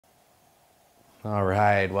All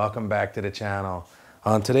right, welcome back to the channel.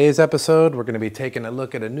 On today's episode, we're going to be taking a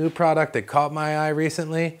look at a new product that caught my eye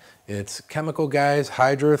recently. It's Chemical Guys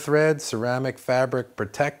Hydro Thread Ceramic Fabric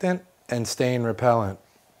Protectant and Stain Repellent.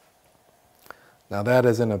 Now that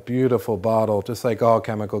is in a beautiful bottle, just like all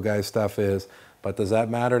Chemical Guys stuff is. But does that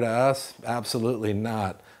matter to us? Absolutely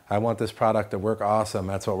not. I want this product to work awesome.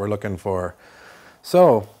 That's what we're looking for.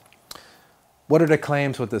 So, what are the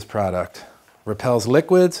claims with this product? Repels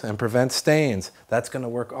liquids and prevents stains. That's going to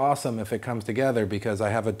work awesome if it comes together, because I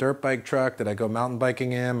have a dirt bike truck that I go mountain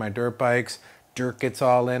biking in, my dirt bikes, dirt gets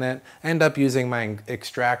all in it. End up using my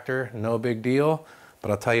extractor, no big deal.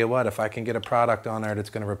 But I'll tell you what, if I can get a product on there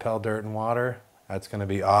that's going to repel dirt and water, that's going to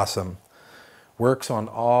be awesome. Works on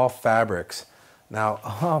all fabrics. Now,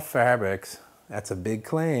 all fabrics, that's a big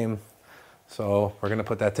claim. So we're going to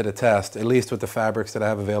put that to the test, at least with the fabrics that I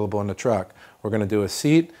have available in the truck. We're going to do a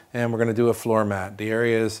seat and we're going to do a floor mat. The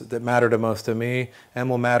areas that matter the most to me and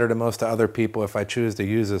will matter the most to other people if I choose to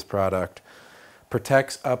use this product.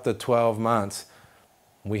 Protects up to 12 months.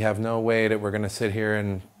 We have no way that we're going to sit here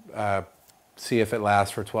and see if it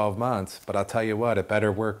lasts for 12 months. But I'll tell you what, it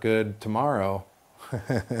better work good tomorrow.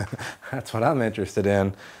 That's what I'm interested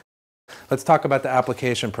in. Let's talk about the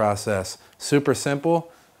application process. Super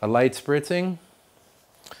simple. A light spritzing.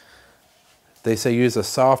 They say use a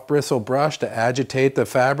soft bristle brush to agitate the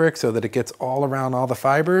fabric so that it gets all around all the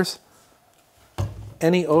fibers.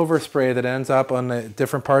 Any overspray that ends up on the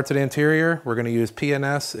different parts of the interior, we're going to use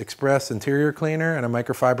P&S Express Interior Cleaner and a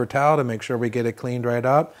microfiber towel to make sure we get it cleaned right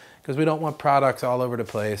up, because we don't want products all over the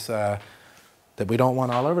place that we don't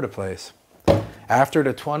want all over the place. After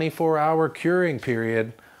the 24-hour curing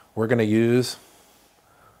period, we're going to use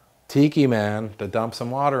Tiki Man to dump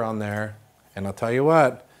some water on there, and I'll tell you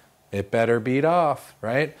what, it better beat off,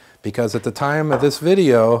 right? Because at the time of this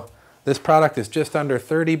video, this product is just under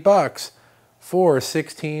 30 bucks for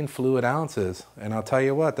 16 fluid ounces. And I'll tell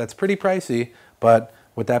you what, that's pretty pricey, but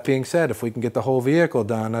with that being said, if we can get the whole vehicle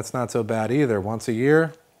done, that's not so bad either. Once a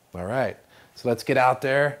year, all right. So let's get out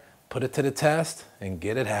there, put it to the test, and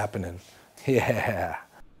get it happening. Yeah.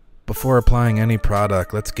 Before applying any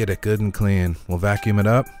product, let's get it good and clean. We'll vacuum it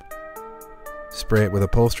up. Spray it with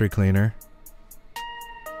upholstery cleaner.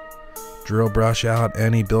 Drill brush out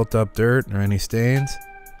any built up dirt or any stains.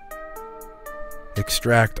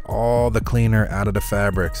 Extract all the cleaner out of the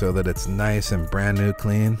fabric so that it's nice and brand new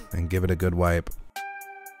clean, and give it a good wipe.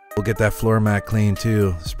 We'll get that floor mat clean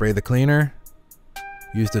too. Spray the cleaner.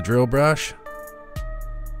 Use the drill brush.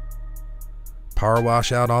 Power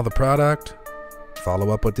wash out all the product.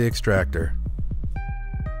 Follow up with the extractor.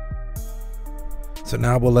 So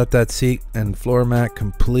now we'll let that seat and floor mat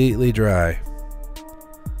completely dry.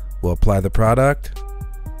 We'll apply the product.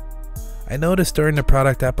 I noticed during the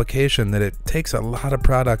product application that it takes a lot of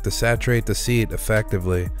product to saturate the seat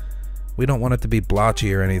effectively. We don't want it to be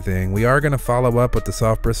blotchy or anything. We are going to follow up with the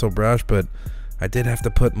soft bristle brush, but I did have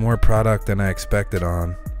to put more product than I expected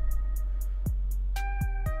on.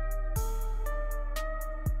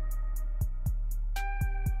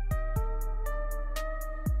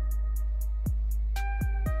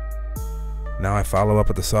 Now I follow up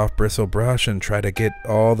with the soft bristle brush and try to get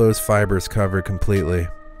all those fibers covered completely.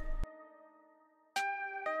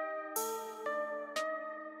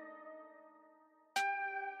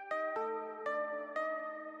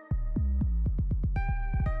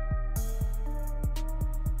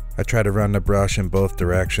 I try to run the brush in both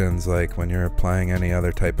directions, like when you're applying any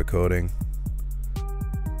other type of coating.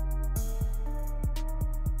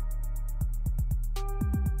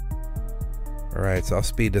 Alright, so I'll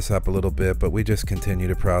speed this up a little bit, but we just continue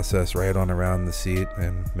to process right on around the seat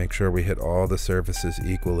and make sure we hit all the surfaces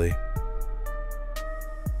equally.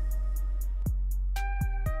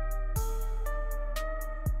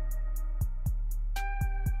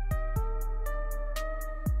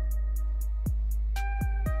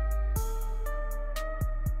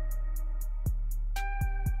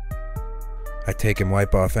 I take and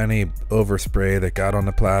wipe off any overspray that got on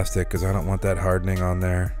the plastic because I don't want that hardening on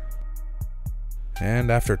there.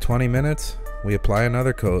 And after 20 minutes, we apply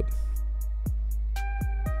another coat.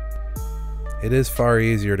 It is far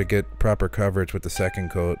easier to get proper coverage with the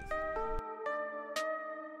second coat.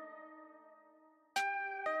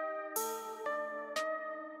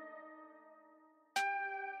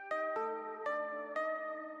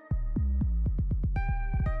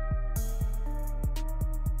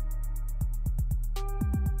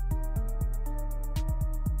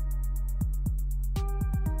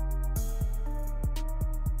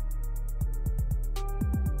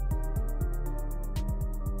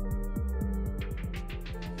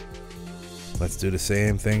 Let's do the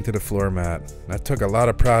same thing to the floor mat. That took a lot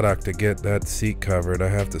of product to get that seat covered, I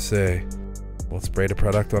have to say. We'll spray the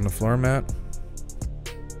product on the floor mat.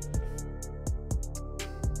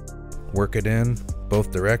 Work it in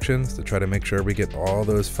both directions to try to make sure we get all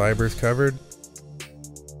those fibers covered.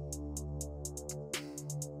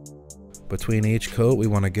 Between each coat, we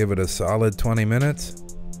want to give it a solid 20 minutes.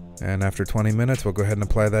 And after 20 minutes, we'll go ahead and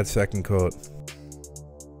apply that second coat.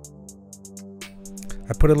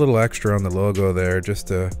 I put a little extra on the logo there just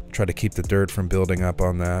to try to keep the dirt from building up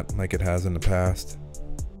on that like it has in the past.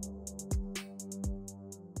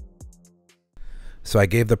 So I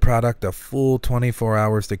gave the product a full 24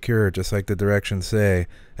 hours to cure, just like the directions say.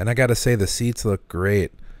 And I gotta say, the seats look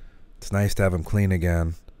great. It's nice to have them clean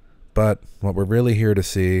again. But what we're really here to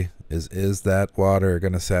see is that water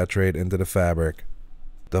gonna saturate into the fabric?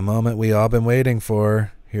 The moment we all been waiting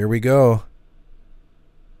for. Here we go.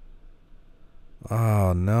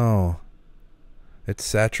 Oh no. It's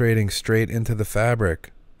saturating straight into the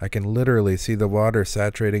fabric. I can literally see the water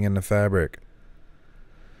saturating in the fabric.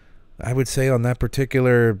 I would say on that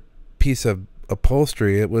particular piece of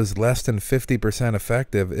upholstery, it was less than 50%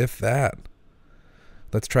 effective, if that.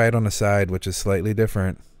 Let's try it on the side, which is slightly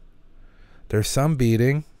different. There's some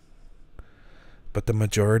beading, but the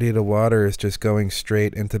majority of the water is just going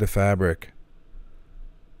straight into the fabric.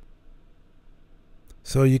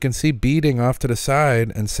 So you can see beading off to the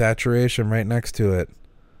side and saturation right next to it.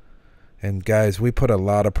 And guys, we put a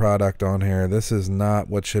lot of product on here. This is not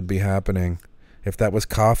what should be happening. If that was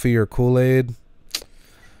coffee or Kool-Aid,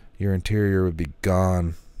 your interior would be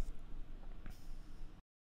gone.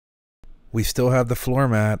 We still have the floor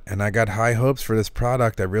mat, and I got high hopes for this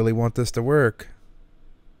product. I really want this to work.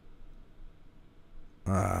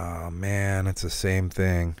 Oh man, it's the same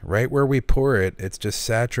thing. Right where we pour it, it's just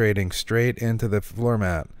saturating straight into the floor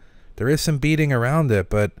mat. There is some beading around it,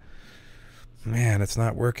 but man, it's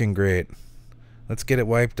not working great. Let's get it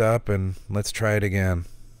wiped up and let's try it again.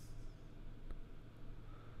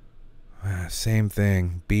 Same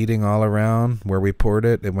thing. Beading all around. Where we poured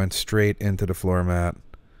it, it went straight into the floor mat.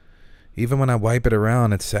 Even when I wipe it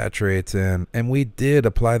around, it saturates in. And we did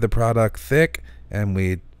apply the product thick, and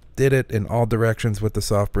we did it in all directions with the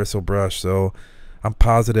soft bristle brush, so I'm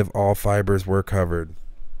positive all fibers were covered.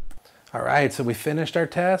 All right, so we finished our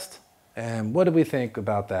test, and what did we think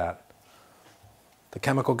about that? The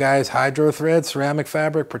Chemical Guys Hydro Thread Ceramic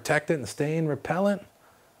Fabric Protectant and Stain Repellent?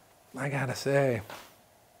 I gotta say,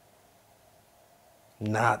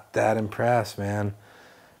 not that impressed, man.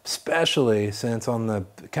 Especially since on the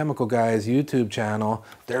Chemical Guys YouTube channel,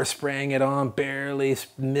 they're spraying it on, barely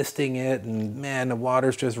misting it, and man, the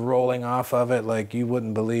water's just rolling off of it like you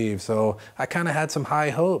wouldn't believe. So I kind of had some high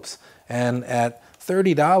hopes. And at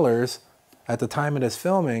 $30 at the time of this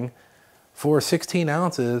filming for 16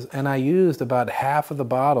 ounces, and I used about half of the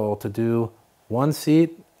bottle to do one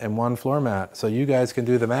seat and one floor mat. So you guys can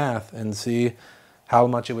do the math and see how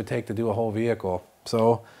much it would take to do a whole vehicle.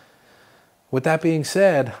 So with that being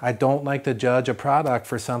said, I don't like to judge a product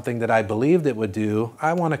for something that I believed it would do.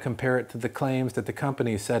 I want to compare it to the claims that the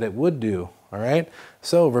company said it would do, all right?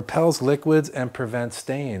 So, repels liquids and prevents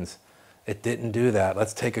stains. It didn't do that.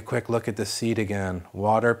 Let's take a quick look at the seat again.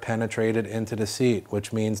 Water penetrated into the seat,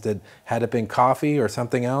 which means that had it been coffee or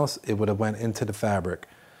something else, it would have went into the fabric.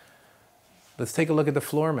 Let's take a look at the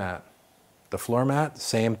floor mat. The floor mat,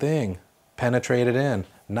 same thing. Penetrated in.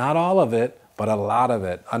 Not all of it, but a lot of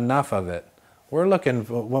it, enough of it. We're looking,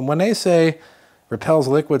 when they say repels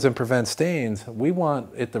liquids and prevents stains, we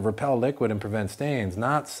want it to repel liquid and prevent stains,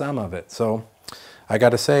 not some of it. So I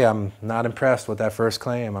got to say, I'm not impressed with that first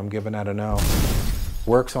claim. I'm giving that a no.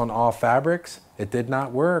 Works on all fabrics. It did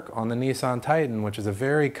not work on the Nissan Titan, which is a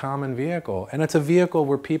very common vehicle. And it's a vehicle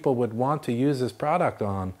where people would want to use this product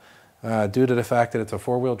on due to the fact that it's a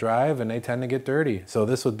four-wheel drive and they tend to get dirty. So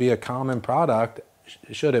this would be a common product,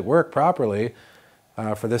 should it work properly,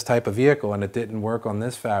 for this type of vehicle, and it didn't work on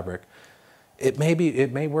this fabric. It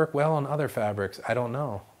may work well on other fabrics. I don't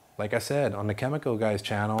know. Like I said, on the Chemical Guys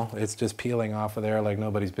channel, it's just peeling off of there like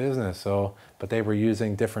nobody's business. So, but they were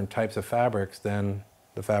using different types of fabrics than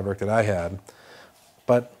the fabric that I had.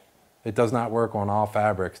 But it does not work on all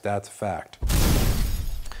fabrics. That's a fact.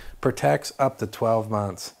 Protects up to 12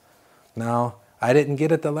 months. Now, I didn't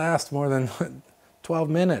get it to last more than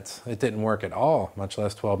 12 minutes. It didn't work at all, much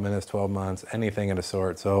less 12 minutes, 12 months, anything of the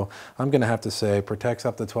sort. So I'm going to have to say protects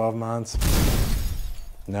up to 12 months.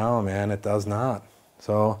 No, man, it does not.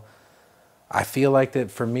 So I feel like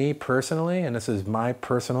that for me personally, and this is my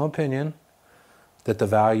personal opinion, that the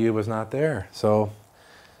value was not there. So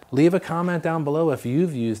leave a comment down below if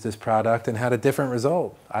you've used this product and had a different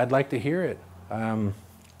result. I'd like to hear it.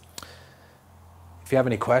 If you have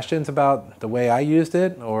any questions about the way I used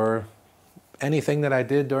it or anything that I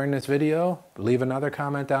did during this video, leave another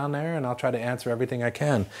comment down there and I'll try to answer everything I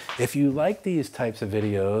can. If you like these types of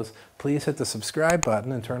videos, please hit the subscribe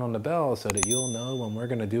button and turn on the bell so that you'll know when we're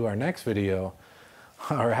gonna do our next video.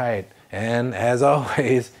 All right, and as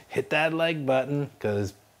always, hit that like button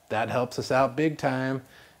because that helps us out big time,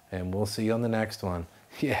 and we'll see you on the next one.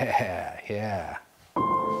 Yeah.